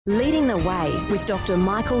Leading the Way with Dr.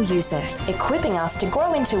 Michael Youssef, equipping us to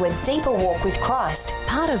grow into a deeper walk with Christ.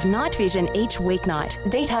 Part of Night Vision each weeknight.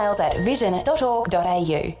 Details at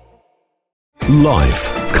vision.org.au.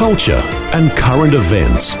 Life, culture and current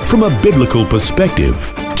events from a biblical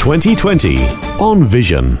perspective. 2020 on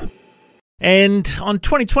Vision. And on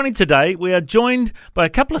 2020 today, we are joined by a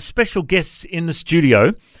couple of special guests in the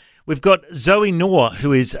studio. We've got Zoe Knorre,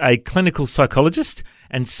 who is a clinical psychologist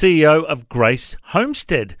and CEO of Grace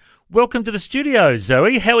Homestead. Welcome to the studio,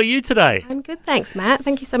 Zoe. How are you today? I'm good, thanks, Matt.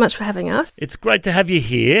 Thank you so much for having us. It's great to have you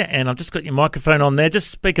here, and I've just got your microphone on there.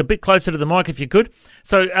 Just speak a bit closer to the mic if you could.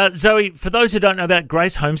 So, Zoe, for those who don't know about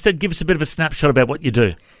Grace Homestead, give us a bit of a snapshot about what you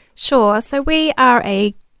do. Sure. So we are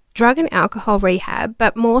a drug and alcohol rehab,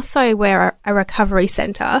 but more so we're a recovery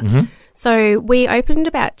centre. Mm-hmm. So we opened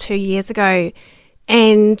about 2 years ago,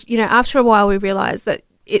 and, you know, after a while we realised that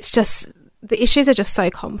it's just, the issues are just so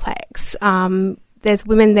complex. There's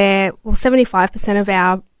women there, 75% of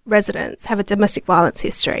our residents have a domestic violence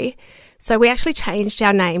history. So we actually changed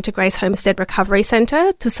our name to Grace Homestead Recovery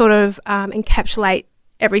Centre to sort of encapsulate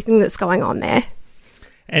everything that's going on there.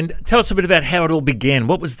 And tell us a bit about how it all began.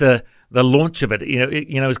 What was the launch of it?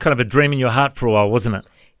 It was kind of a dream in your heart for a while, wasn't it?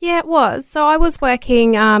 Yeah, it was. So I was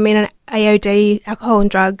working in an AOD, alcohol and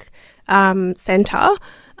drug centre,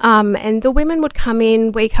 and the women would come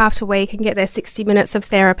in week after week and get their 60 minutes of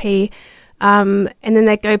therapy, and then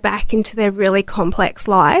they'd go back into their really complex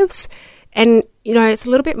lives. And, you know, it's a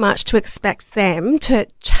little bit much to expect them to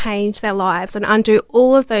change their lives and undo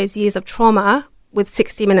all of those years of trauma with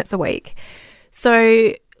 60 minutes a week.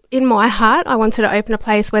 So in my heart, I wanted to open a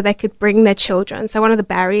place where they could bring their children. So one of the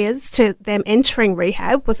barriers to them entering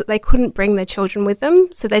rehab was that they couldn't bring their children with them.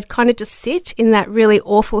 So they'd kind of just sit in that really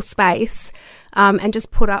awful space and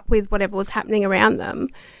just put up with whatever was happening around them.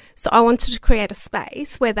 So I wanted to create a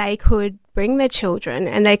space where they could bring their children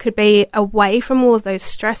and they could be away from all of those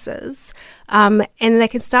stresses, and they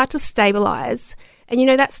can start to stabilise. And, you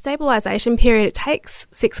know, that stabilisation period, it takes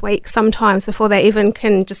 6 weeks sometimes before they even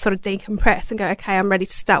can just sort of decompress and go, okay, I'm ready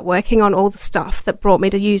to start working on all the stuff that brought me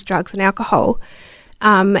to use drugs and alcohol.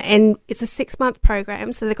 And it's a 6-month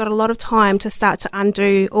program, so they've got a lot of time to start to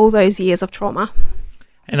undo all those years of trauma.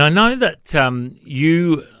 And I know that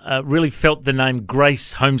you really felt the name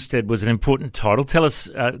Grace Homestead was an important title. Tell us,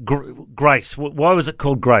 Grace, why was it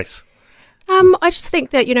called Grace? I just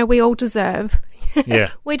think that, you know, we all deserve.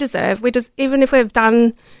 Yeah. We just, even if we've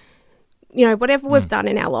done, you know, whatever we've done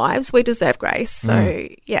in our lives, we deserve grace. So,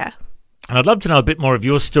 yeah. And I'd love to know a bit more of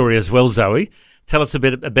your story as well, Zoe. Tell us a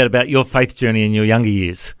bit about your faith journey in your younger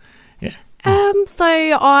years. Yeah. So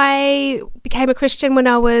I became a Christian when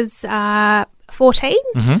I was 14.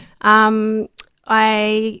 Mm-hmm.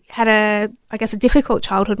 I had a difficult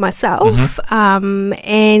childhood myself,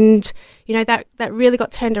 and, you know, that really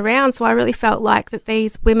got turned around. So I really felt like that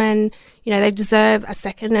these women, you know, they deserve a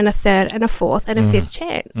second and a third and a fourth and a fifth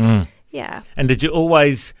chance. Yeah. And did you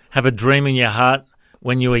always have a dream in your heart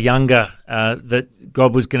when you were younger that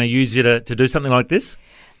God was going to use you to do something like this?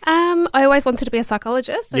 I always wanted to be a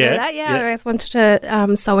psychologist. I know that. Yeah. I always wanted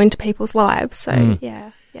to sow into people's lives. So,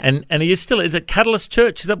 yeah. Yeah. And are you still, is it Catalyst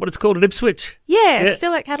Church? Is that what it's called at Ipswich? Yeah,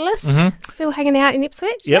 still at Catalyst. Still hanging out in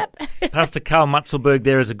Ipswich. Yep. Pastor Carl Mutzelberg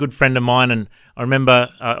there is a good friend of mine, and I remember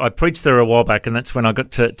I preached there a while back, and that's when I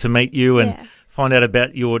got to meet you and find out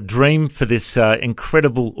about your dream for this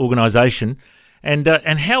incredible organisation. And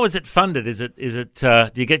how is it funded? Is it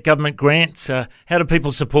do you get government grants? How do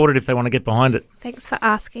people support it if they want to get behind it? Thanks for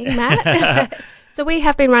asking, Matt. So we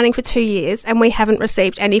have been running for 2 years and we haven't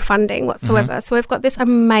received any funding whatsoever. So we've got this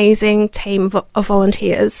amazing team of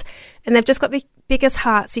volunteers, and they've just got the biggest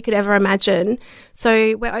hearts you could ever imagine.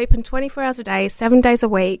 So we're open 24 hours a day, 7 days a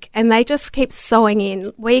week, and they just keep sewing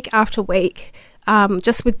in week after week,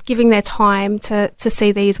 just with giving their time to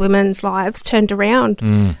see these women's lives turned around.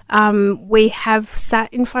 We have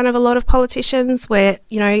sat in front of a lot of politicians where,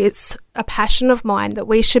 you know, it's a passion of mine that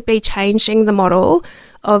we should be changing the model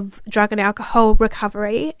of drug and alcohol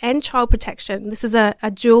recovery and child protection. This is a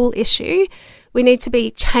dual issue. We need to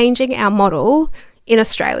be changing our model in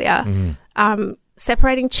Australia.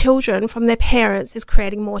 Separating children from their parents is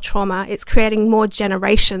creating more trauma. It's creating more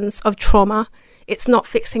generations of trauma. It's not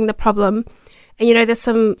fixing the problem. And, you know, there's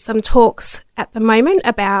some talks at the moment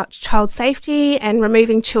about child safety and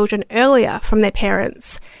removing children earlier from their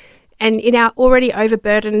parents. And in our already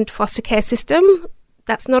overburdened foster care system,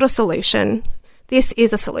 that's not a solution. This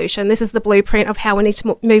is a solution. This is the blueprint of how we need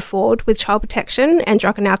to move forward with child protection and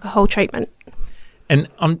drug and alcohol treatment. And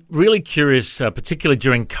I'm really curious, particularly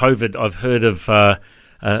during COVID, I've heard of a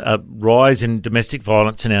rise in domestic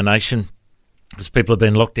violence in our nation. as people have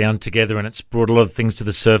been locked down together and it's brought a lot of things to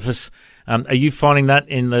the surface. Are you finding that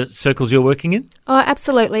in the circles you're working in? Oh,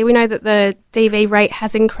 absolutely. We know that the DV rate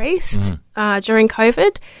has increased during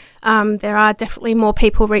COVID. There are definitely more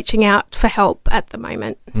people reaching out for help at the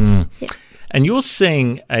moment. Yeah. And you're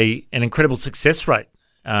seeing an incredible success rate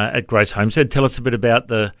at Grace Homestead. Tell us a bit about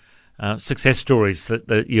the success stories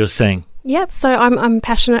that you're seeing. Yep. So I'm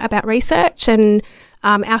passionate about research, and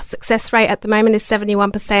our success rate at the moment is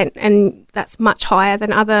 71%, and that's much higher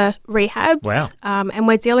than other rehabs. Wow. And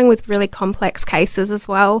we're dealing with really complex cases as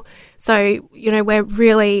well. So, we're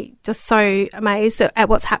really just so amazed at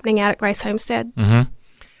what's happening out at Grace Homestead. Mm-hmm.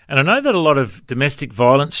 And I know that a lot of domestic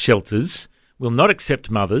violence shelters will not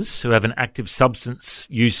accept mothers who have an active substance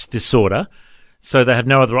use disorder, so they have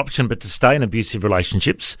no other option but to stay in abusive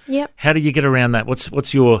relationships. Yep. How do you get around that?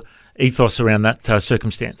 What's your ethos around that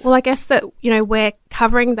circumstance? Well, I guess that, we're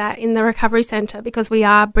covering that in the recovery centre because we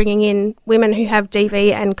are bringing in women who have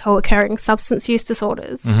DV and co-occurring substance use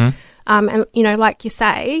disorders. Mm-hmm. And, like you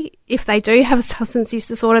say, if they do have a substance use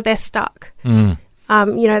disorder, they're stuck.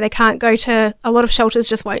 They can't go to, a lot of shelters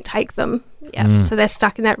just won't take them. Yeah. So they're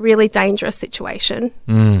stuck in that really dangerous situation.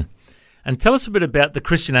 And tell us a bit about the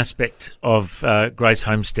Christian aspect of Grace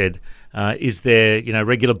Homestead. Is there,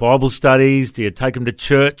 regular Bible studies? Do you take them to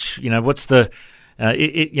church? What's the,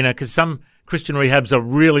 because some Christian rehabs are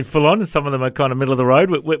really full on and some of them are kind of middle of the road.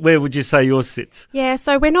 Where would you say yours sits? Yeah,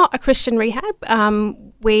 so we're not a Christian rehab.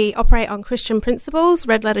 We operate on Christian principles,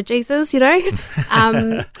 red letter Jesus,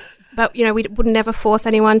 But, we would never force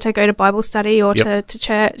anyone to go to Bible study or to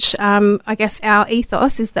church. I guess our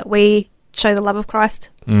ethos is that we show the love of Christ.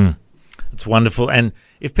 It's wonderful. And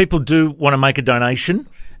if people do want to make a donation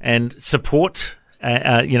and support,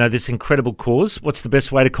 this incredible cause, what's the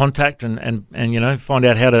best way to contact and find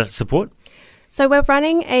out how to support? So we're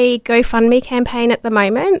running a GoFundMe campaign at the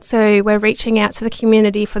moment. So we're reaching out to the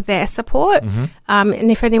community for their support. And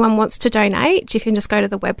if anyone wants to donate, you can just go to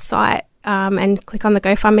the website and click on the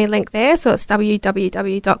GoFundMe link there. So it's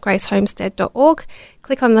www.gracehomestead.org.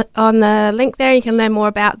 Click on the link there. You can learn more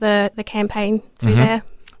about the campaign through there.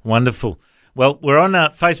 Wonderful. Well, we're on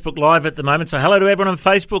Facebook Live at the moment, so hello to everyone on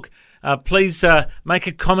Facebook. Please make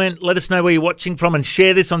a comment, let us know where you're watching from and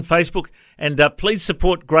share this on Facebook. And please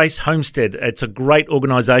support Grace Homestead. It's a great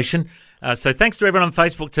organisation. So thanks to everyone on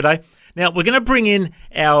Facebook today. Now, we're going to bring in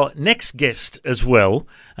our next guest as well.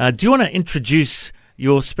 Do you want to introduce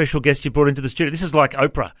your special guest you brought into the studio? This is like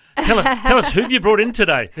Oprah. Tell us who have you brought in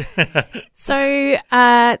today? So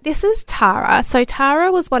this is Tara. So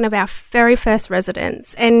Tara was one of our very first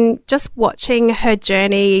residents, and just watching her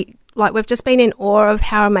journey, we've just been in awe of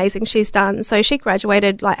how amazing she's done. So she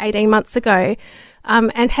graduated 18 months ago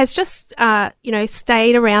and has just,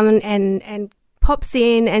 stayed around and pops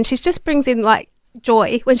in, and she just brings in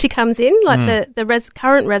joy when she comes in. The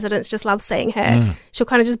current residents just love seeing her. She'll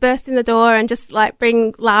kind of just burst in the door and just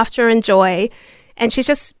bring laughter and joy, and she's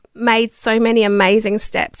just made so many amazing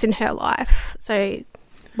steps in her life. So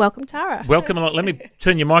welcome, Tara. Welcome along. Let me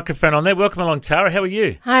turn your microphone on there. Welcome along, Tara. How are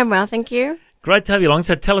you? Hi, I'm well, thank you. Great to have you along.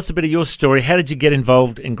 So tell us a bit of your story. How did you get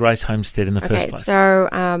involved in Grace Homestead in the first place? So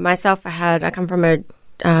myself, I come from a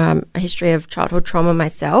history of childhood trauma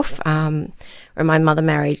myself, where my mother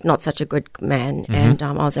married not such a good man, and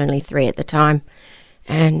I was only 3 at the time.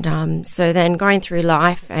 And so then going through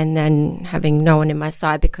life and then having no one in my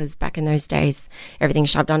side, because back in those days, everything's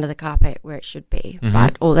shoved under the carpet where it should be.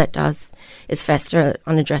 But all that does is fester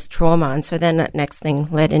unaddressed trauma. And so then that next thing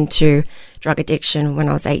led into drug addiction when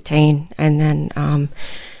I was 18, and then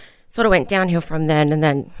sort of went downhill from then, and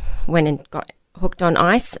then went and got hooked on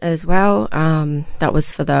ice as well. That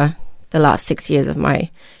was for the last 6 years of my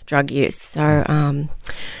drug use. So,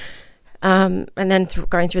 and then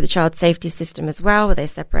going through the child safety system as well, where they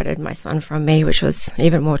separated my son from me, which was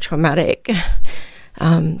even more traumatic.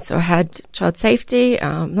 So I had child safety.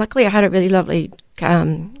 Luckily, I had a really lovely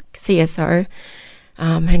CSO.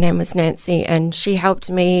 Her name was Nancy, and she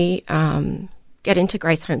helped me get into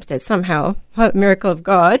Grace Homestead somehow. By the miracle of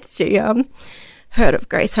God, she heard of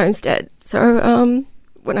Grace Homestead. So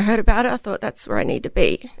when I heard about it, I thought that's where I need to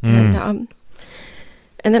be.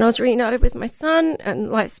 And then I was reunited with my son,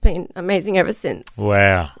 and life's been amazing ever since.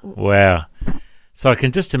 Wow. So I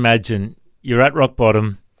can just imagine you're at rock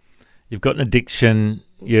bottom, you've got an addiction,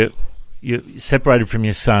 you're separated from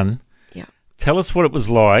your son. Yeah. Tell us what it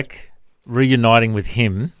was like reuniting with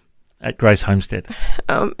him at Grace Homestead.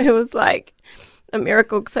 It was like a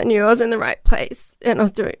miracle, because I knew I was in the right place, and I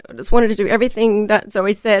just wanted to do everything that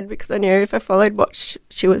Zoe said, because I knew if I followed what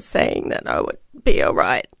she was saying, that I would be all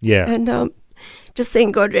right. Yeah. And just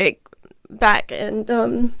seeing Godric back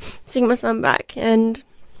and seeing my son back, and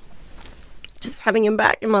just having him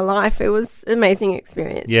back in my life, it was an amazing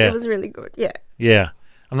experience. Yeah. It was really good, yeah. Yeah.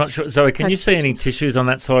 I'm not sure. Zoe, can you see any tissues on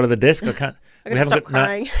that side of the desk? I can't. I'm going to stop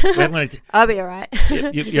crying. We haven't got I'll be all right.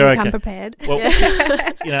 you're okay. Come prepared. Well,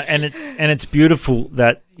 and it's beautiful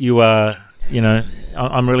that you are,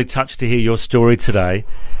 I'm really touched to hear your story today,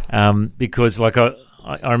 because like I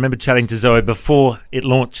remember chatting to Zoe before it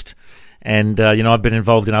launched, and I've been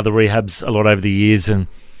involved in other rehabs a lot over the years, and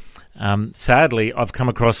sadly I've come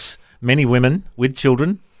across many women with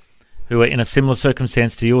children who are in a similar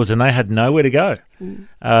circumstance to yours, and they had nowhere to go.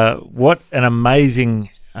 What an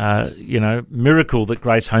amazing miracle that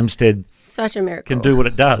Grace Homestead Such a miracle. can do what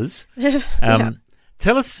it does.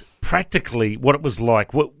 Tell us practically what it was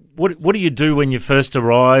like. What do you do when you first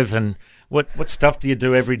arrive, and what stuff do you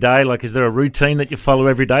do every day? Like, is there a routine that you follow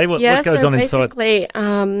every day? What goes on inside?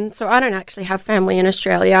 So I don't actually have family in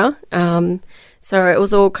Australia. So it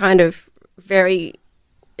was all kind of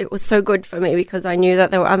it was so good for me because I knew that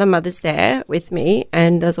there were other mothers there with me,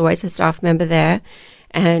 and there's always a staff member there.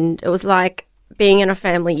 And it was like being in a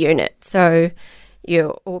family unit. So you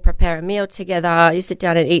all prepare a meal together, you sit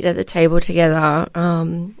down and eat at the table together,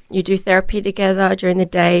 you do therapy together during the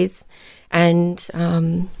days, and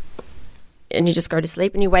you just go to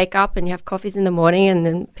sleep and you wake up and you have coffees in the morning, and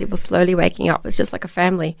then people slowly waking up. It's just like a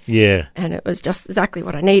family. Yeah. And it was just exactly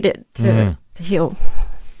what I needed to heal.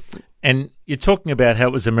 And you're talking about how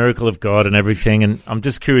it was a miracle of God and everything, and I'm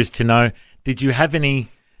just curious to know, did you have any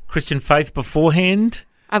Christian faith beforehand?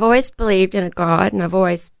 I've always believed in a God, and I've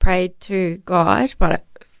always prayed to God, but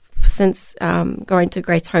since going to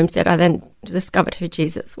Grace Homestead, I then discovered who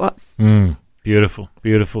Jesus was. Beautiful,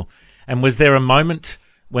 beautiful. And was there a moment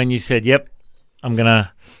when you said, yep, I'm going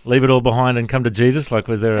to leave it all behind and come to Jesus? Like,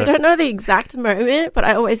 was there I don't know the exact moment, but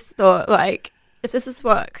I always thought, like, if this is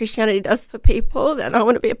what Christianity does for people, then I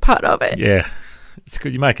want to be a part of it. Yeah, it's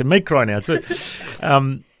good. You're making me cry now too.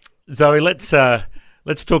 Zoe, let's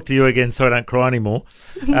talk to you again so I don't cry anymore.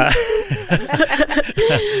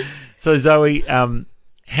 So, Zoe,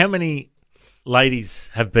 how many ladies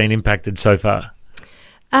have been impacted so far?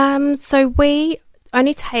 So we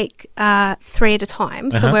only take 3 at a time.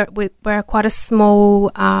 So we're quite a small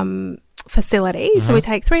facility. So we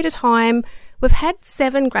take 3 at a time. We've had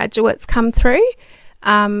 7 graduates come through,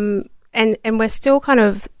 and we're still kind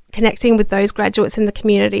of connecting with those graduates in the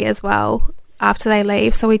community as well after they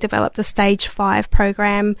leave. So we developed a stage 5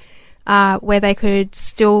 program where they could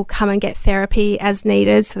still come and get therapy as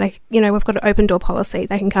needed. So we've got an open door policy.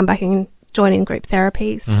 They can come back and join in group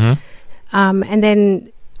therapies. And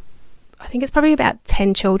then I think it's probably about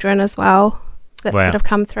 10 children as well that have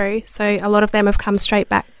come through. So a lot of them have come straight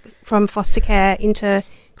back from foster care into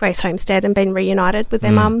Grace Homestead and been reunited with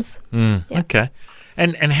their mums. Yeah. Okay.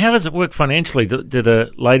 And how does it work financially? Do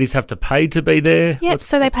the ladies have to pay to be there? Yep,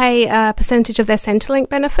 so they pay a percentage of their Centrelink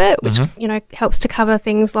benefit, which helps to cover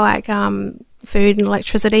things like food and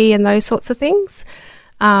electricity and those sorts of things.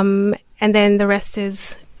 And then the rest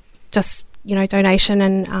is just, donation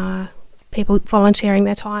and people volunteering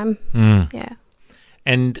their time. Yeah.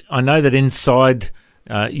 And I know that inside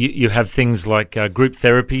you have things like group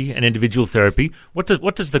therapy and individual therapy. What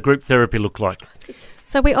does the group therapy look like?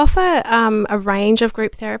 So we offer a range of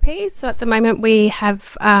group therapies. So at the moment we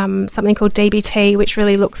have something called DBT, which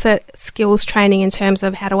really looks at skills training in terms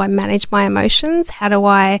of how do I manage my emotions, how do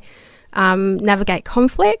I navigate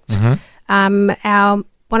conflict. One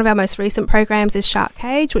of our most recent programs is Shark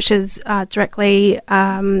Cage, which is directly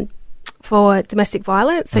for domestic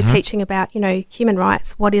violence. So teaching about, human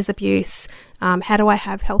rights, what is abuse, how do I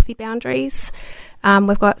have healthy boundaries.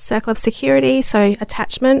 We've got Circle of Security, so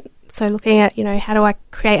attachment. So looking at, how do I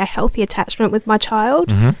create a healthy attachment with my child?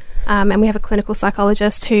 And we have a clinical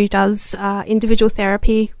psychologist who does individual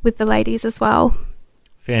therapy with the ladies as well.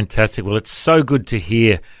 Fantastic. Well, it's so good to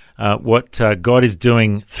hear what God is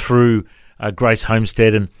doing through Grace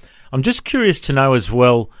Homestead. And I'm just curious to know as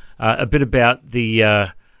well a bit about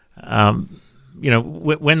the, when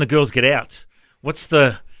the girls get out, what's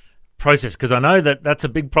the process? Because I know that's a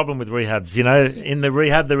big problem with rehabs. In the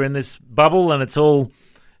rehab, they're in this bubble and it's all...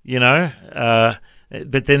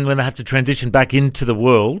 but then when they have to transition back into the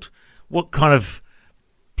world, what kind of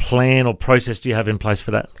plan or process do you have in place for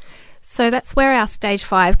that? So that's where our stage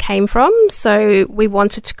 5 came from. So we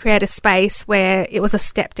wanted to create a space where it was a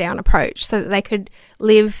step down approach so that they could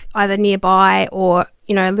live either nearby or,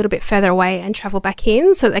 a little bit further away and travel back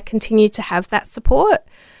in so that they continue to have that support.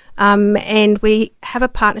 And we have a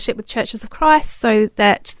partnership with Churches of Christ so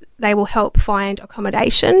that they will help find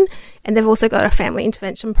accommodation, and they've also got a family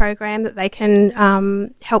intervention program that they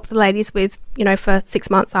can help the ladies with, for 6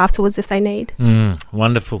 months afterwards if they need.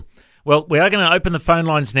 Wonderful. Well, we are going to open the phone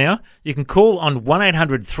lines now. You can call on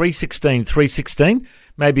 1800 316 316.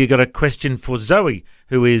 Maybe you've got a question for Zoe,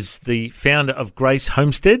 who is the founder of Grace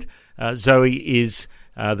Homestead. Zoe is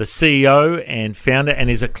the CEO and founder and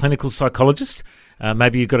is a clinical psychologist.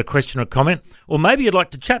 Maybe you've got a question or comment, or maybe you'd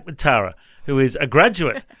like to chat with Tara, who is a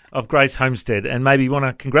graduate of Grace Homestead, and maybe you want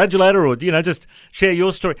to congratulate her or, just share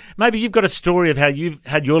your story. Maybe you've got a story of how you've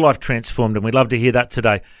had your life transformed, and we'd love to hear that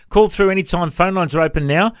today. Call through anytime. Phone lines are open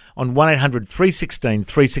now on 1800 316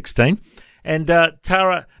 316. And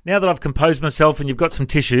Tara, now that I've composed myself and you've got some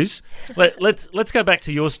tissues, let's go back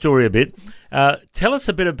to your story a bit. Tell us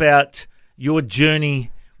a bit about your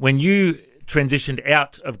journey when you transitioned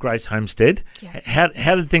out of Grace Homestead. Yeah.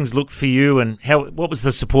 How did things look for you, and what was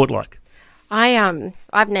the support like?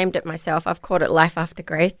 I've named it myself. I've called it Life After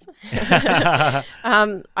Grace.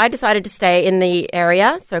 I decided to stay in the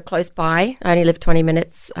area, so close by. I only live 20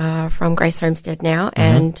 minutes from Grace Homestead now,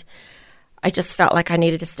 and I just felt like I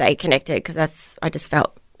needed to stay connected because I just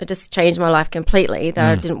felt it just changed my life completely, that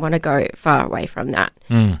I didn't want to go far away from that.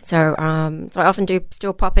 So I often do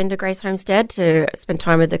still pop into Grace Homestead to spend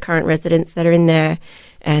time with the current residents that are in there,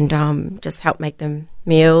 and just help make them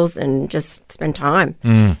meals and just spend time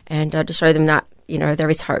and to show them that, there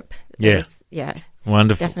is hope.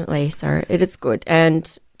 Wonderful. Definitely. So it is good.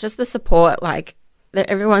 And just the support,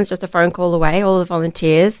 everyone's just a phone call away, all the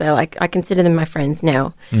volunteers. They're I consider them my friends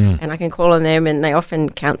now, and I can call on them, and they often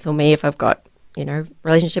counsel me if I've got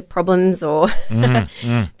relationship problems or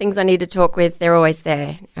things I need to talk with. They're always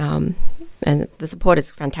there, and the support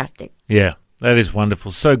is fantastic. Yeah, that is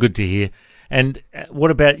wonderful. So good to hear. And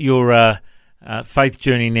what about your faith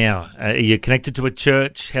journey now? Are you connected to a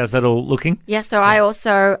church? How's that all looking? Yeah, so I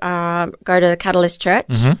also go to the Catalyst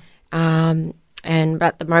Church, and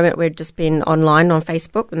at the moment we've just been online on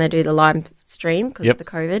Facebook, and they do the live stream because of the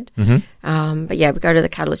COVID. But yeah, we go to the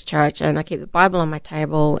Catalyst Church, and I keep the Bible on my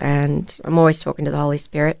table, and I'm always talking to the Holy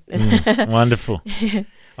Spirit. Wonderful.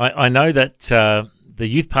 I know that the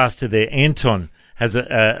youth pastor there, Anton, has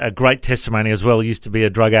a great testimony as well. He used to be a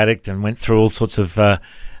drug addict and went through all sorts of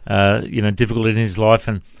difficulty in his life,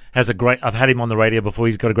 and I've had him on the radio before.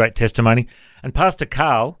 He's got a great testimony. And Pastor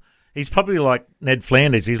Carl, he's probably like Ned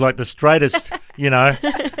Flanders. He's like the straightest,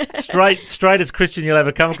 straightest Christian you'll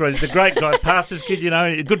ever come across. He's a great guy, pastor's kid,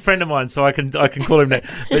 a good friend of mine, so I can call him that.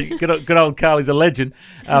 But good old Carl, he's a legend.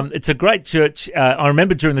 It's a great church. I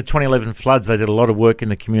remember during the 2011 floods, they did a lot of work in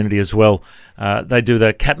the community as well. They do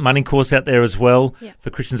the Cap Money course out there as well for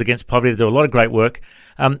Christians Against Poverty. They do a lot of great work.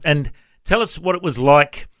 And tell us what it was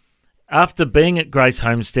like after being at Grace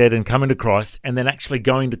Homestead and coming to Christ, and then actually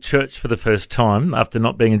going to church for the first time after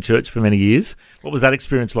not being in church for many years. What was that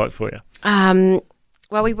experience like for you?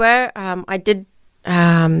 Well, we were, I did,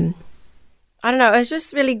 I don't know, it was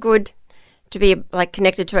just really good to be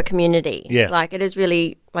connected to a community. Yeah. It is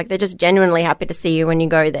really, they're just genuinely happy to see you when you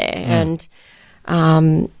go there. And,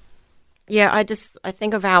 I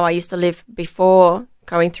think of how I used to live before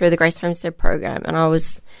going through the Grace Homestead program, and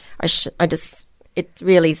it's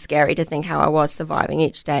really scary to think how I was surviving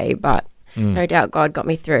each day, but no doubt God got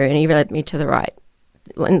me through, and he led me to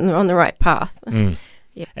on the right path.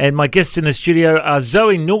 Yeah. And my guests in the studio are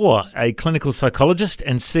Zoe Knorre, a clinical psychologist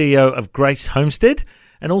and CEO of Grace Homestead,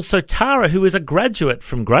 and also Tara, who is a graduate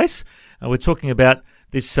from Grace. We're talking about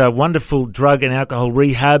this wonderful drug and alcohol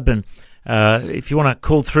rehab, and if you want to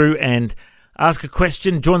call through and ask a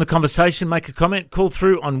question, join the conversation, make a comment, call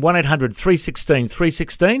through on 1800 316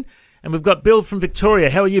 316. And we've got Bill from Victoria.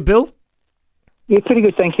 How are you, Bill? Yeah, pretty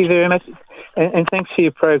good. Thank you very much. And thanks for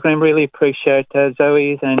your program. Really appreciate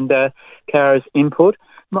Zoe's and Kara's input.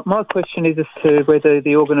 My question is as to whether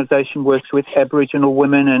the organisation works with Aboriginal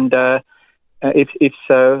women, and if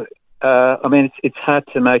so, it's hard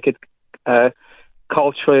to make it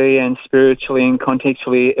culturally and spiritually and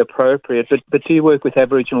contextually appropriate, but do you work with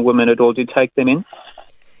Aboriginal women at all? Do you take them in?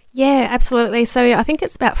 Yeah, absolutely. So I think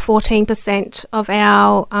it's about 14% of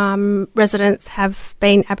our residents have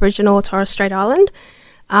been Aboriginal or Torres Strait Island.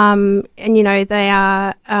 And, they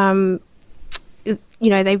are,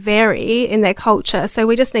 they vary in their culture. So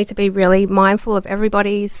we just need to be really mindful of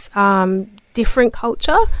everybody's different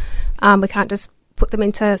culture. We can't just put them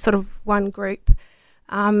into sort of one group.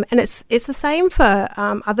 And it's the same for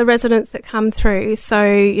other residents that come through.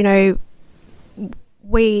 So,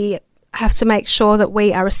 we have to make sure that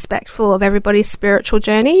we are respectful of everybody's spiritual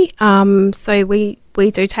journey. So we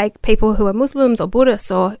do take people who are Muslims or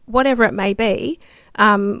Buddhists or whatever it may be.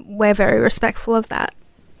 We're very respectful of that.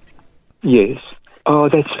 Yes. Oh,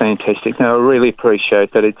 that's fantastic. No, I really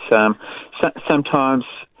appreciate that. It's sometimes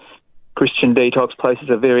Christian detox places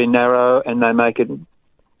are very narrow, and they make it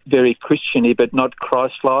very Christian-y but not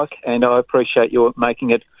Christ-like, and I appreciate your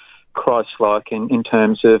making it Christ-like in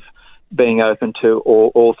terms of being open to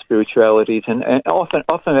all spiritualities, and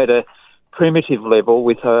often at a primitive level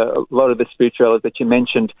with a lot of the spirituality that you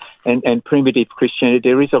mentioned and primitive Christianity,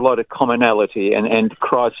 there is a lot of commonality, and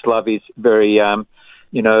Christ's love is very,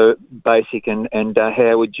 basic, and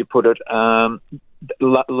how would you put it?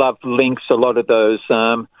 Love links a lot of those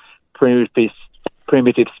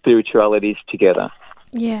primitive spiritualities together.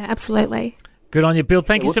 Yeah, absolutely. Good on you, Bill.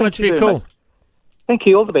 Thank you so much for your call. Much. Thank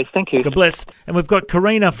you. All the best. Thank you. God bless. And we've got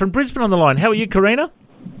Karina from Brisbane on the line. How are you, Karina?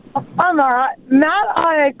 I'm all right. Matt,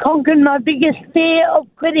 I conquered my biggest fear of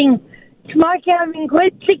quitting smoking. I've been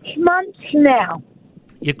quit 6 months now.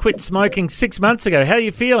 You quit smoking 6 months ago. How are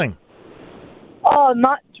you feeling? Oh,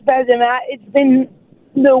 much better, Matt. It's been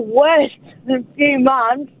the worst few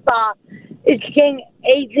months, but it's getting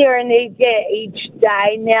easier and easier each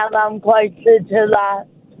day now that I'm closer to that.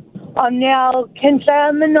 I'm now can say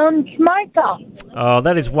I'm a non-smoker. Oh,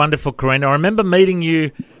 that is wonderful, Karina. I remember meeting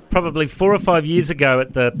you probably 4 or 5 years ago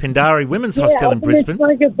at the Pindari Women's Hostel in Brisbane.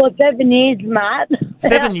 I've been a smoker for 7 years, Matt.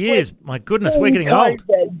 7 years? My goodness, we're getting old.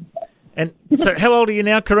 And so how old are you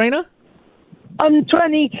now, Karina? I'm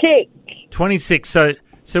 26. 26.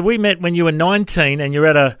 So we met when you were 19 and you're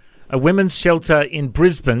at a women's shelter in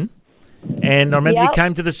Brisbane. And I remember you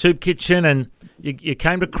came to the soup kitchen and you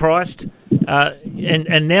came to Christ.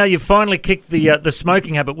 And now you've finally kicked the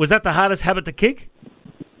smoking habit. Was that the hardest habit to kick?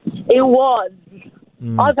 It was.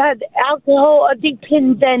 I've had alcohol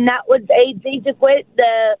addictions and that was easy to quit.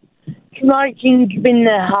 The smoking's been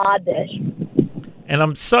the hardest. And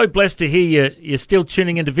I'm so blessed to hear you're still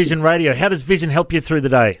tuning into Vision Radio. How does Vision help you through the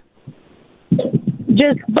day?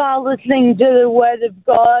 Just by listening to the Word of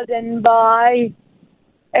God and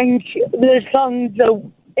the songs are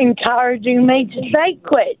encouraging me to stay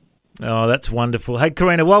quit. Oh, that's wonderful. Hey,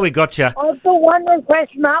 Karina, while we got you... I've got one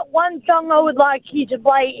request, Matt. One song I would like you to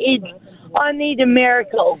play is I Need a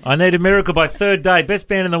Miracle. I Need a Miracle by Third Day, best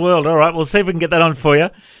band in the world. All right, we'll see if we can get that on for you.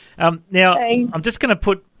 Now, Thanks. I'm just going to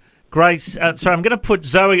put I'm going to put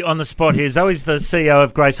Zoe on the spot here. Zoe's the CEO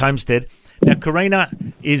of Grace Homestead. Now, Karina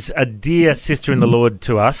is a dear sister in the Lord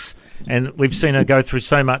to us, and we've seen her go through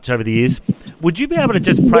so much over the years. Would you be able to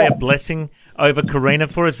just pray a blessing over Karina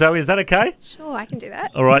for us, Zoe? Is that okay? Sure, I can do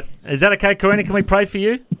that. All right. Is that okay, Karina? Can we pray for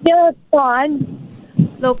you? Yeah, it's fine.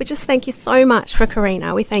 Lord, we just thank you so much for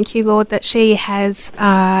Karina. We thank you, Lord, that she has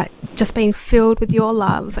just been filled with your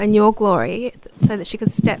love and your glory so that she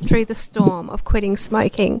could step through the storm of quitting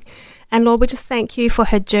smoking. And Lord, we just thank you for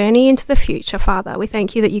her journey into the future, Father. We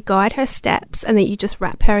thank you that you guide her steps and that you just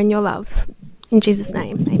wrap her in your love. In Jesus'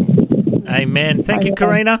 name, amen. Amen. Thank you,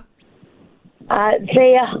 Karina.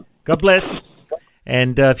 See ya. God bless.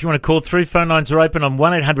 And if you want to call through, phone lines are open on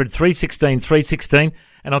 1-800-316-316.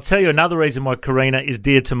 And I'll tell you another reason why Karina is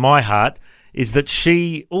dear to my heart is that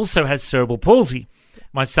she also has cerebral palsy.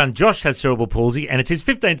 My son Josh has cerebral palsy, and it's his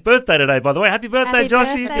 15th birthday today, by the way. Happy birthday, Josh.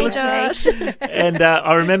 Happy birthday, Josh. And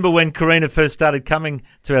I remember when Karina first started coming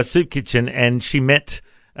to our soup kitchen and she met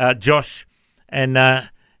Josh and,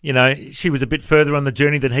 she was a bit further on the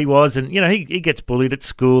journey than he was. And, he gets bullied at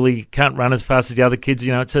school. He can't run as fast as the other kids.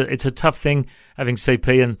 It's a tough thing having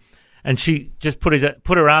CP. And she just put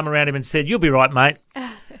her arm around him and said, "You'll be right, mate.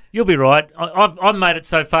 You'll be right. I've made it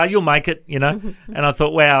so far. You'll make it, And I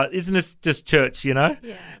thought, wow, isn't this just church, Yeah,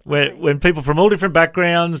 when people from all different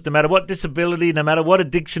backgrounds, no matter what disability, no matter what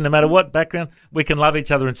addiction, no matter what background, we can love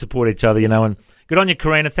each other and support each other, And good on you,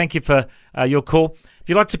 Karina. Thank you for your call. If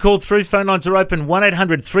you'd like to call through, phone lines are open,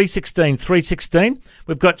 1-800-316-316.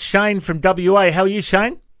 We've got Shane from WA. How are you,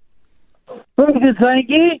 Shane? Very good, thank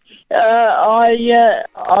you.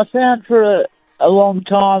 I found for a long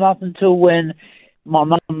time up until when my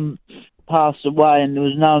mum passed away and there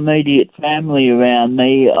was no immediate family around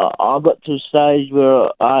me. I got to a stage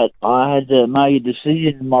where I had to make a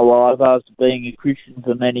decision in my life after being a Christian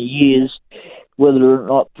for many years, whether or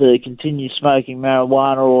not to continue smoking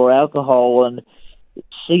marijuana or alcohol and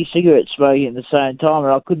cigarette smoking at the same time.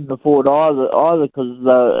 And I couldn't afford either because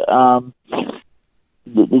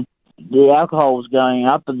the alcohol was going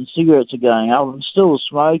up and the cigarettes are going up. I'm still a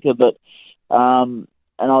smoker, but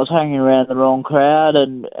and I was hanging around the wrong crowd,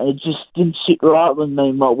 and it just didn't sit right with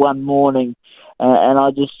me one morning, and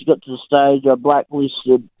I just got to the stage I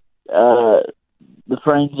blacklisted the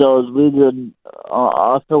friends I was with, and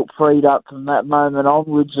I felt freed up from that moment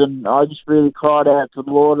onwards, and I just really cried out to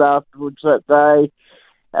the Lord afterwards that day,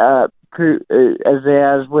 as the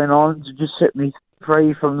hours went on, to just set me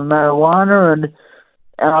free from the marijuana, and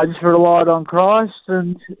I just relied on Christ,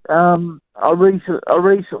 and I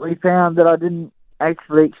recently found that I didn't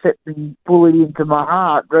actually accepting fully into my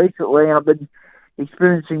heart recently, and I've been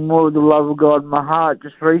experiencing more of the love of God in my heart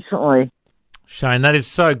just recently. Shane, that is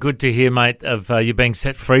so good to hear, mate, of you being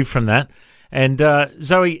set free from that. And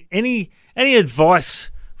Zoe, any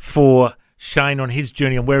advice for Shane on his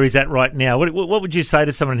journey and where he's at right now? What would you say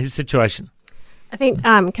to someone in his situation? I think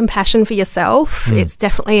compassion for yourself. It's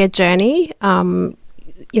definitely a journey.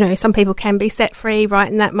 Some people can be set free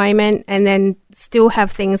right in that moment and then still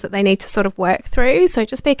have things that they need to sort of work through. So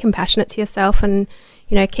just be compassionate to yourself and,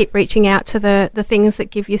 keep reaching out to the things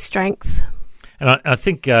that give you strength. And I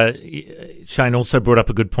think Shane also brought up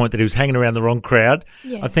a good point that he was hanging around the wrong crowd.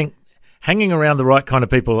 Yeah. I think hanging around the right kind of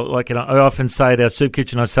people, like I often say at our soup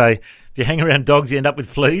kitchen, I say, if you hang around dogs, you end up with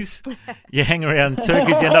fleas. You hang around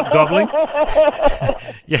turkeys, you end up gobbling.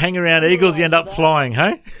 You hang around eagles, you end up flying,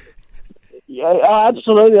 hey? Yeah,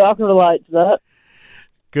 absolutely. I can relate to that.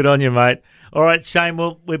 Good on you, mate. All right, Shane,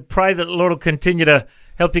 well, we pray that the Lord will continue to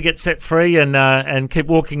help you get set free and keep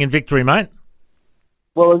walking in victory, mate.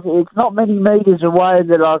 Well, it's not many metres away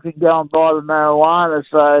that I can go and buy the marijuana,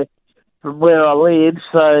 so from where I live.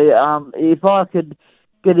 So if I could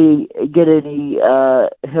get any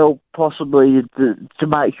help possibly to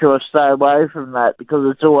make sure I stay away from that, because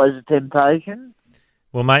it's always a temptation.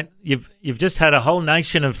 Well, mate, you've just had a whole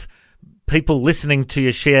nation of people listening to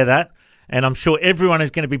you share that, and I'm sure everyone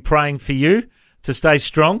is going to be praying for you to stay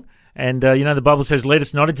strong. And, the Bible says, lead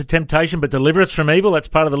us not into temptation, but deliver us from evil. That's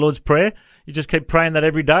part of the Lord's Prayer. You just keep praying that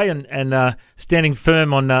every day and standing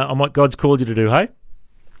firm on what God's called you to do, hey?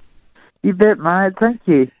 You bet, mate. Thank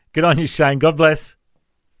you. Good on you, Shane. God bless.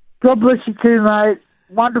 God bless you too, mate.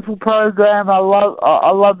 Wonderful program. I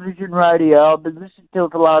love Vision Radio. I've been listening to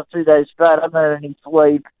it the last 2 days straight. I haven't had any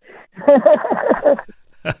sleep.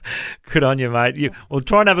 Good on you, mate. Well,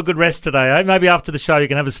 try and have a good rest today, eh? Maybe after the show you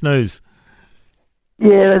can have a snooze.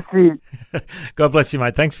 Yeah, that's it. God bless you,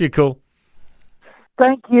 mate. Thanks for your call.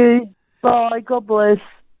 Thank you. Bye. God bless.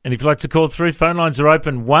 And if you'd like to call through, phone lines are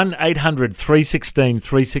open,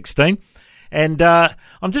 1-800-316-316. And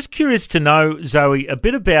I'm just curious to know, Zoe, a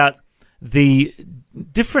bit about the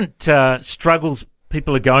different struggles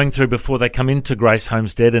people are going through before they come into Grace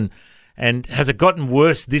Homestead, and has it gotten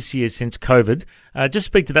worse this year since COVID? Just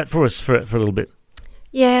speak to that for us for a little bit.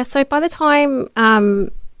 Yeah, so by the time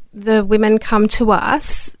the women come to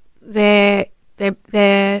us, their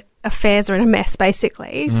affairs are in a mess,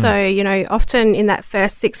 basically. So, often in that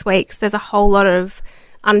first 6 weeks, there's a whole lot of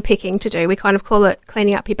unpicking to do. We kind of call it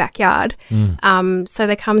cleaning up your backyard. So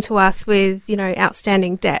they come to us with,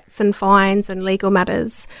 outstanding debts and fines and legal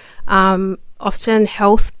matters, often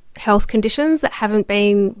health conditions that haven't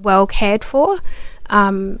been well cared for.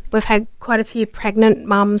 We've had quite a few pregnant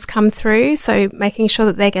mums come through, so making sure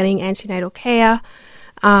that they're getting antenatal care,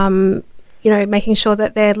 making sure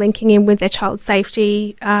that they're linking in with their child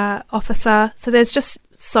safety officer. So there's just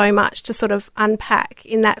so much to sort of unpack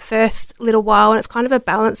in that first little while, and it's kind of a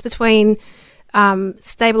balance between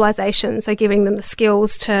stabilisation, so giving them the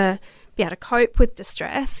skills to be able to cope with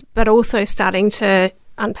distress, but also starting to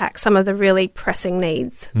unpack some of the really pressing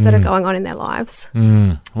needs that are going on in their lives.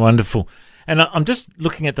 Wonderful. And I'm just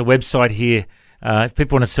looking at the website here. If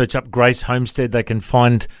people want to search up Grace Homestead, they can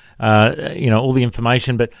find, all the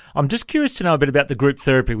information. But I'm just curious to know a bit about the group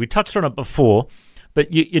therapy. We touched on it before,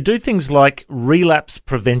 but you do things like relapse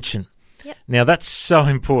prevention. Yep. Now, that's so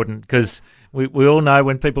important because we all know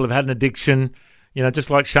when people have had an addiction, just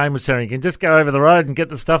like Shane was saying, you can just go over the road and get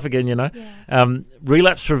the stuff again, Yeah.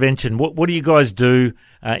 Relapse prevention, what do you guys do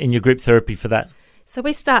in your group therapy for that? So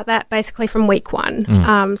we start that basically from week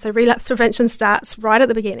 1. So relapse prevention starts right at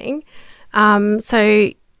the beginning.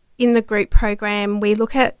 So in the group program, we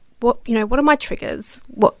look at what are my triggers?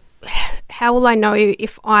 How will I know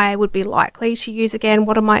if I would be likely to use again?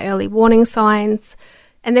 What are my early warning signs?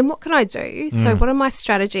 And then what can I do? So what are my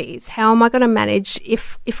strategies? How am I going to manage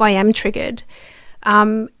if I am triggered?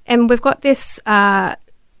 And we've got this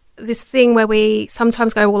thing where we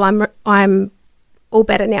sometimes go, well, I'm all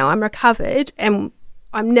better now. I'm recovered and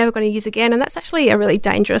I'm never going to use again. And that's actually a really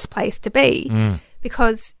dangerous place to be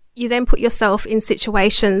because you then put yourself in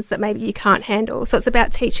situations that maybe you can't handle. So it's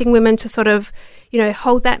about teaching women to sort of,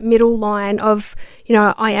 hold that middle line of,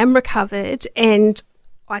 I am recovered and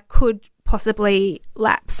I could possibly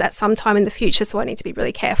lapse at some time in the future. So I need to be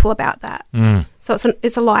really careful about that. So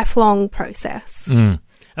it's a lifelong process. And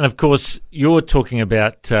of course, you're talking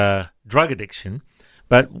about drug addiction,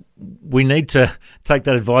 but we need to take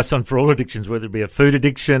that advice on for all addictions, whether it be a food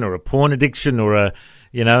addiction or a porn addiction or a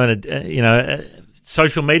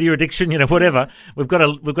social media addiction, whatever. We've got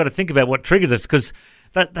to think about what triggers us because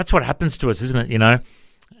that's what happens to us, isn't it?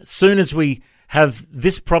 As soon as we have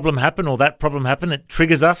this problem happen or that problem happen. It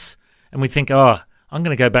triggers us and we think, oh, I'm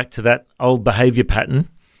going to go back to that old behaviour pattern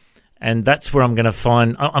and that's where I'm going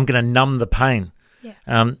to numb the pain.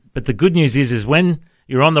 Yeah. But the good news is when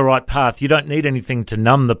you're on the right path, you don't need anything to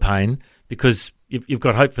numb the pain because you've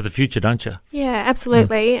got hope for the future, don't you? Yeah,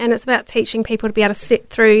 absolutely. And it's about teaching people to be able to sit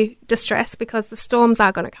through distress because the storms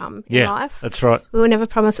are going to come in life. That's right. We were never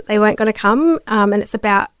promised that they weren't going to come. And it's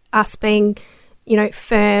about us being,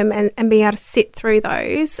 firm and being able to sit through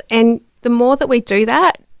those. And the more that we do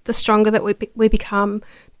that, the stronger that we become.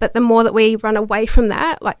 But the more that we run away from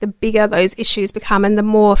that, like the bigger those issues become and the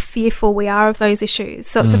more fearful we are of those issues.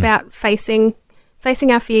 So it's about facing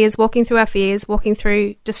our fears, walking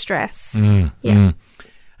through distress.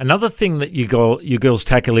 Another thing that you girls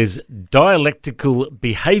tackle is dialectical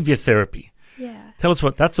behaviour therapy. Yeah. Tell us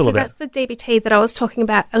what that's all about. So that's the DBT that I was talking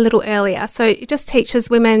about a little earlier. So it just teaches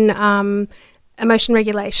women emotion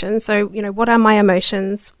regulation. So, what are my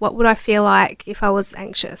emotions? What would I feel like if I was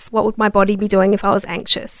anxious? What would my body be doing if I was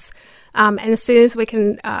anxious? And as soon as we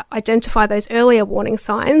can identify those earlier warning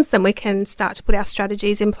signs, then we can start to put our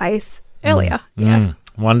strategies in place earlier.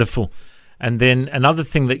 Wonderful. And then another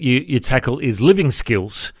thing that you tackle is living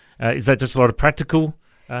skills. Is that just a lot of practical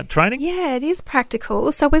training? Yeah, it is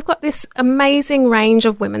practical. So we've got this amazing range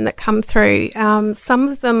of women that come through. Some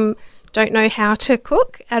of them don't know how to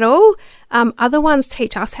cook at all. Other ones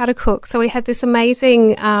teach us how to cook. So we had this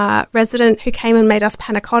amazing resident who came and made us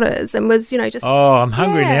panna cottas and was, just... Oh, I'm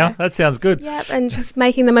hungry now. That sounds good. Yep, and just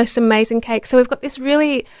making the most amazing cake. So we've got this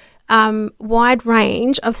really wide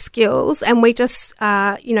range of skills and we just,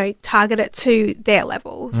 target it to their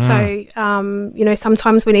level. So,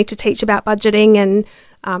 sometimes we need to teach about budgeting and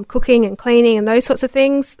cooking and cleaning and those sorts of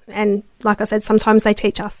things. And like I said, sometimes they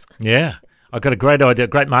teach us. Yeah. I've got a great idea,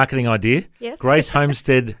 great marketing idea. Yes. Grace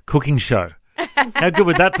Homestead cooking show. How good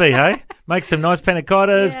would that be, hey? Make some nice panna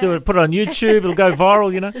cottas, do it, put it on YouTube, it'll go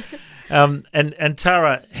viral, And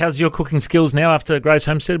Tara, how's your cooking skills now after Grace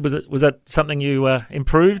Homestead? Was that something you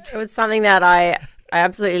improved? It was something that I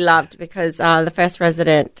absolutely loved because the first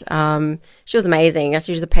resident, she was amazing.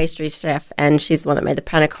 She was a pastry chef and she's the one that made the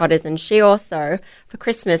panna cottas. And she also, for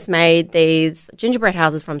Christmas, made these gingerbread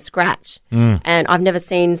houses from scratch. And I've never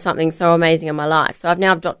seen something so amazing in my life. So I've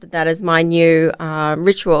now adopted that as my new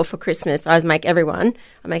ritual for Christmas. I make everyone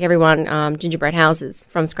gingerbread houses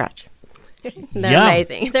from scratch. They're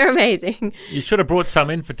amazing. They're amazing. You should have brought some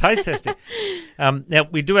in for taste testing. Now,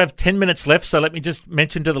 we do have 10 minutes left, so let me just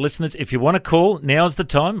mention to the listeners, if you want to call, now's the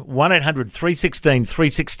time,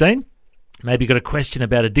 1-800-316-316. Maybe you've got a question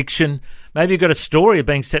about addiction. Maybe you've got a story of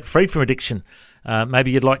being set free from addiction. Maybe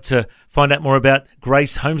you'd like to find out more about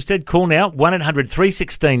Grace Homestead. Call now,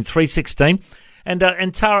 1-800-316-316.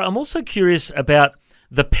 And Tara, I'm also curious about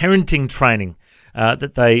the parenting training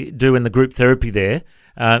that they do in the group therapy there.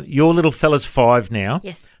 Your little fella's 5 now.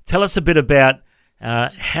 Yes. Tell us a bit about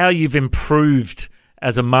how you've improved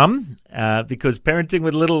as a mum, because parenting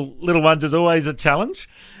with little ones is always a challenge.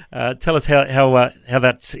 Tell us how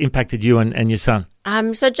that's impacted you and your son.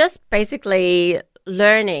 So just basically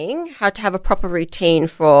learning how to have a proper routine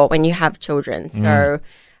for when you have children. So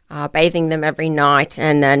bathing them every night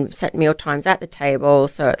and then set meal times at the table.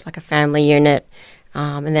 So it's like a family unit,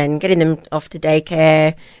 and then getting them off to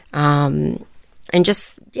daycare. And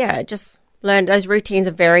just learn those routines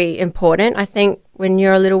are very important. I think when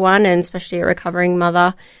you're a little one and especially a recovering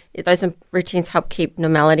mother, those routines help keep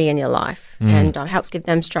normality in your life and helps give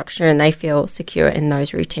them structure and they feel secure in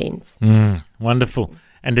those routines. Wonderful.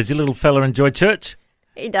 And does your little fella enjoy church?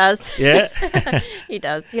 He does. Yeah? He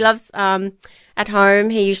does. He loves, at home,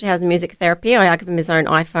 he usually has music therapy. I give him his own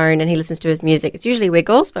iPhone and he listens to his music. It's usually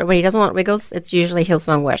Wiggles, but when he doesn't want Wiggles, it's usually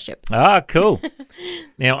Hillsong Worship. Ah, cool.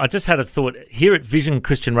 Now, I just had a thought. Here at Vision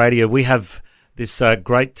Christian Radio, we have this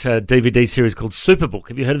great DVD series called Superbook.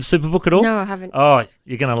 Have you heard of Superbook at all? No, I haven't. Oh,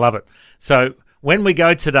 you're going to love it. So when we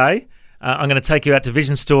go today, I'm going to take you out to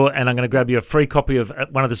Vision Store and I'm going to grab you a free copy of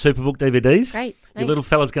one of the Superbook DVDs. Great. Your little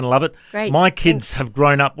fella's going to love it. Great. My kids have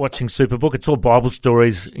grown up watching Superbook. It's all Bible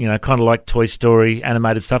stories, kind of like Toy Story,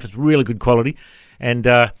 animated stuff. It's really good quality. And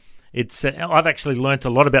it's I've actually learnt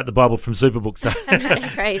a lot about the Bible from Superbook. So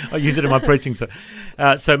Great. I use it in my preaching. So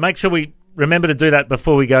make sure we remember to do that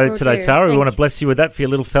before we go today, Tara. We want to bless you with that for your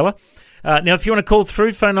little fella. Now, if you want to call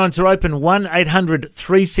through, phone lines are open,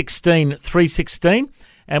 1-800-316-316.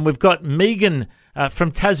 And we've got Megan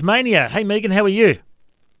from Tasmania. Hey, Megan, how are you?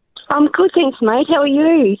 I'm good, thanks, mate. How are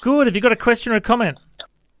you? Good. Have you got a question or a comment?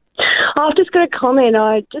 I've just got a comment.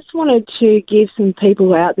 I just wanted to give some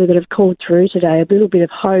people out there that have called through today a little bit of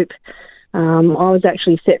hope I was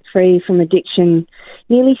actually set free from addiction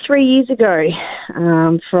nearly 3 years ago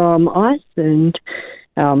from ice and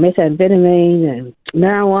methamphetamine and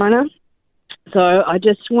marijuana. So I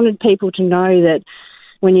just wanted people to know that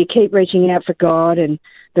when you keep reaching out for God and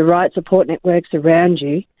the right support networks around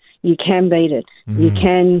you, you can beat it. You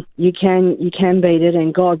can beat it,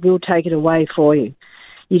 and God will take it away for you.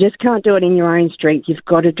 You just can't do it in your own strength. You've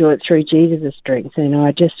got to do it through Jesus' strength. And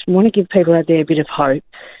I just want to give people out there a bit of hope,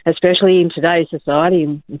 especially in today's society,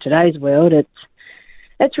 in today's world.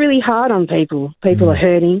 It's really hard on people. People are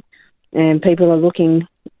hurting, and people are looking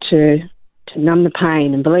to numb the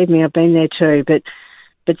pain. And believe me, I've been there too. But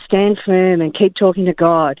stand firm and keep talking to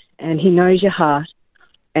God, and He knows your heart,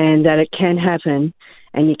 and that it can happen,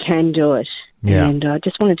 and you can do it. Yeah. And I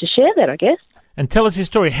just wanted to share that, I guess. And tell us your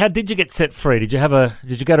story. How did you get set free? Did you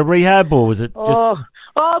go to rehab, or was it just...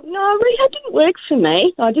 Oh, no, rehab didn't work for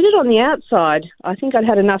me. I did it on the outside. I think I'd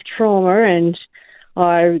had enough trauma, and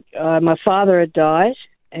my father had died,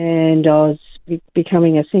 and I was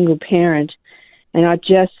becoming a single parent, and I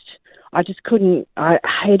just couldn't. I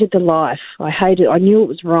hated the life. I knew it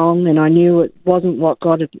was wrong, and I knew it wasn't what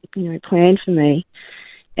God had, planned for me,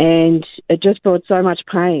 and it just brought so much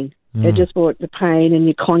pain. It just brought the pain, and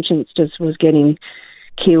your conscience just was getting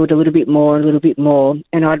killed a little bit more,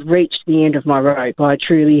 and I'd reached the end of my rope. I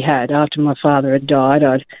truly had. After my father had died,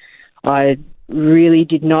 I really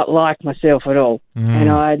did not like myself at all, and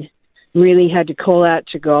I really had to call out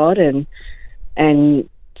to God, and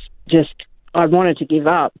just I wanted to give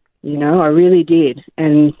up. I really did.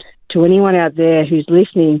 And to anyone out there who's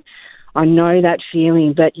listening, I know that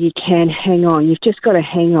feeling, but you can hang on. You've just got to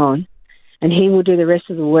hang on, and He will do the rest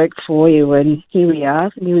of the work for you. And here we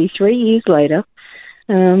are, nearly 3 years later.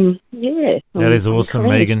 That is awesome,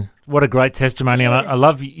 Megan. What a great testimony. And I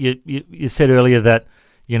love you said earlier that,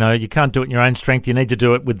 you can't do it in your own strength. You need to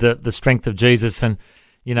do it with the strength of Jesus. And,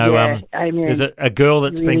 amen. There's a girl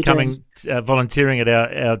that's been coming, volunteering at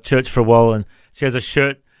our church for a while, and she has a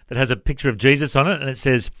shirt that has a picture of Jesus on it, and it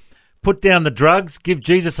says, "Put down the drugs, give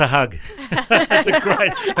Jesus a hug." That's a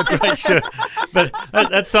great shirt. But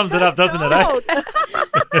that sums it up, doesn't it?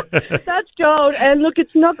 Eh? That's gold. And look,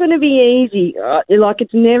 it's not going to be easy.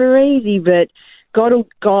 It's never easy, but God will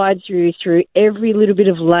guide you through every little bit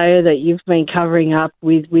of layer that you've been covering up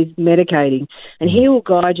with medicating. And He will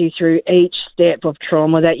guide you through each step of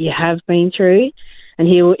trauma that you have been through. And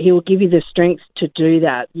he will give you the strength to do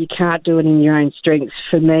that. You can't do it in your own strength.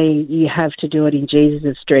 For me, you have to do it in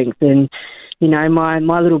Jesus' strength. And,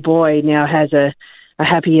 my little boy now has a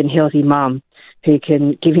happy and healthy mum who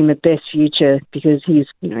can give him the best future because he's,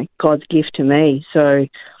 God's gift to me. So,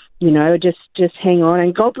 just hang on.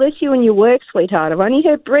 And God bless you in your work, sweetheart. I've only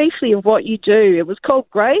heard briefly of what you do. It was called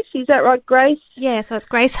Grace. Is that right, Grace? Yeah, so it's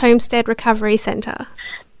Grace Homestead Recovery Centre.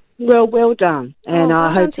 Well done. And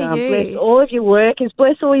I hope bless all of your workers.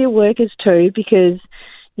 Bless all your workers too, because,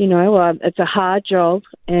 it's a hard job.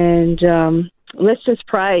 And let's just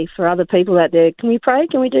pray for other people out there. Can we pray?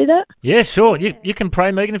 Can we do that? Yeah, sure. You can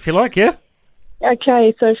pray, Megan, if you like, yeah?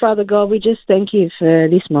 Okay, so Father God, we just thank you for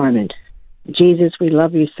this moment. Jesus, we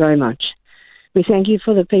love you so much. We thank you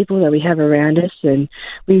for the people that we have around us, and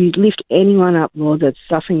we lift anyone up, Lord, that's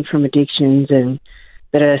suffering from addictions and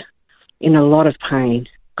that are in a lot of pain.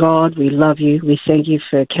 God, we love you. We thank you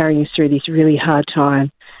for carrying us through this really hard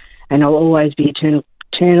time, and I'll always be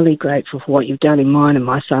eternally grateful for what you've done in mine and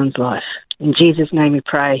my son's life. In Jesus' name we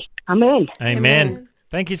pray. Amen. Amen.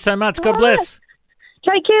 Thank you so much. God bless.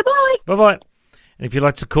 Take care. Bye. Bye-bye. And if you'd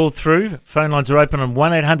like to call through, phone lines are open on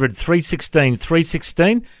 1-800 316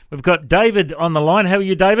 316. We've got David on the line. How are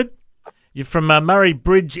you, David? You're from Murray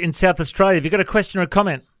Bridge in South Australia. Have you got a question or a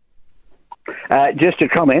comment? Just a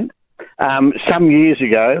comment. Some years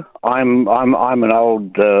ago, I'm an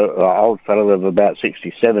old fellow of about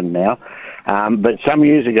 67 now, but some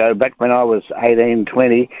years ago, back when I was 18,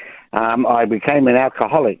 20, I became an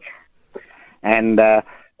alcoholic, and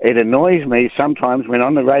it annoys me sometimes when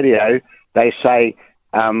on the radio they say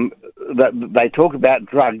that they talk about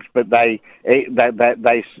drugs, but they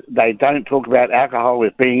don't talk about alcohol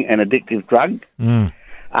as being an addictive drug.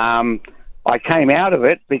 I came out of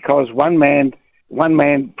it because one man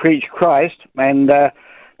preached Christ, and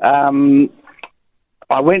I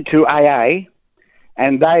went to AA,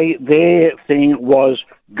 and their thing was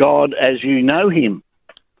God as you know him.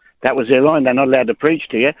 That was their line. They're not allowed to preach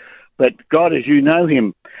to you, but God as you know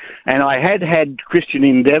him. And I had Christian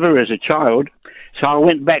endeavour as a child, so I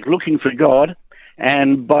went back looking for God,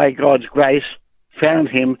 and by God's grace found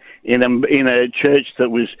him in a church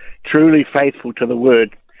that was truly faithful to the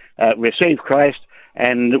word, received Christ,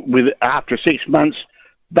 and after 6 months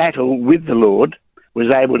battle with the Lord, was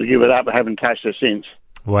able to give it up. I haven't touched it since.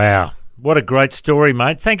 Wow. What a great story,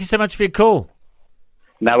 mate. Thank you so much for your call.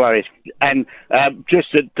 No worries. And just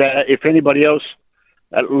that if anybody else,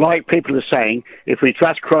 like people are saying, if we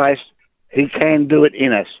trust Christ, he can do it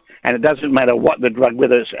in us. And it doesn't matter what the drug,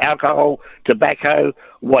 whether it's alcohol, tobacco,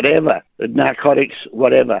 whatever, narcotics,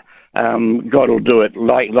 whatever, God will do it.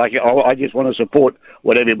 I just want to support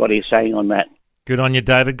what everybody's saying on that. Good on you,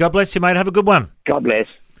 David. God bless you, mate. Have a good one. God bless.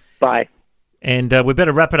 Bye. And we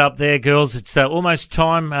better wrap it up there, girls. It's almost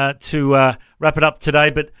time to wrap it up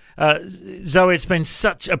today. But Zoe, it's been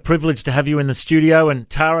such a privilege to have you in the studio. And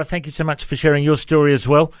Tara, thank you so much for sharing your story as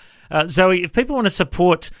well. Zoe, if people want to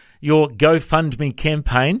support your GoFundMe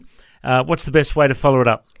campaign, what's the best way to follow it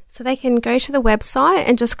up? So they can go to the website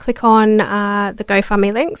and just click on the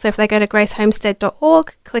GoFundMe link. So if they go to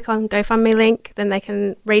gracehomestead.org, click on GoFundMe link, then they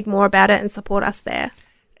can read more about it and support us there.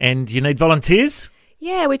 And you need volunteers?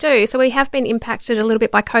 Yeah, we do. So we have been impacted a little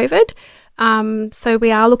bit by COVID. So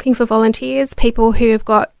we are looking for volunteers, people who have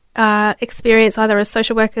got experience either as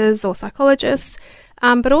social workers or psychologists,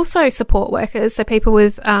 but also support workers, so people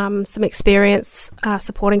with some experience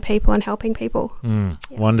supporting people and helping people. Yeah.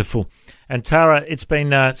 Wonderful. And Tara, it's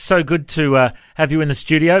been so good to have you in the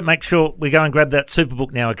studio. Make sure we go and grab that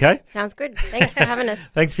Superbook now, okay? Sounds good. Thanks for having us.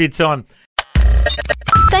 Thanks for your time.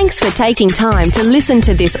 Thanks for taking time to listen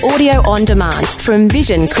to this audio on demand from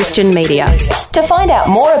Vision Christian Media. To find out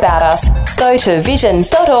more about us, go to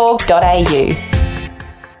vision.org.au.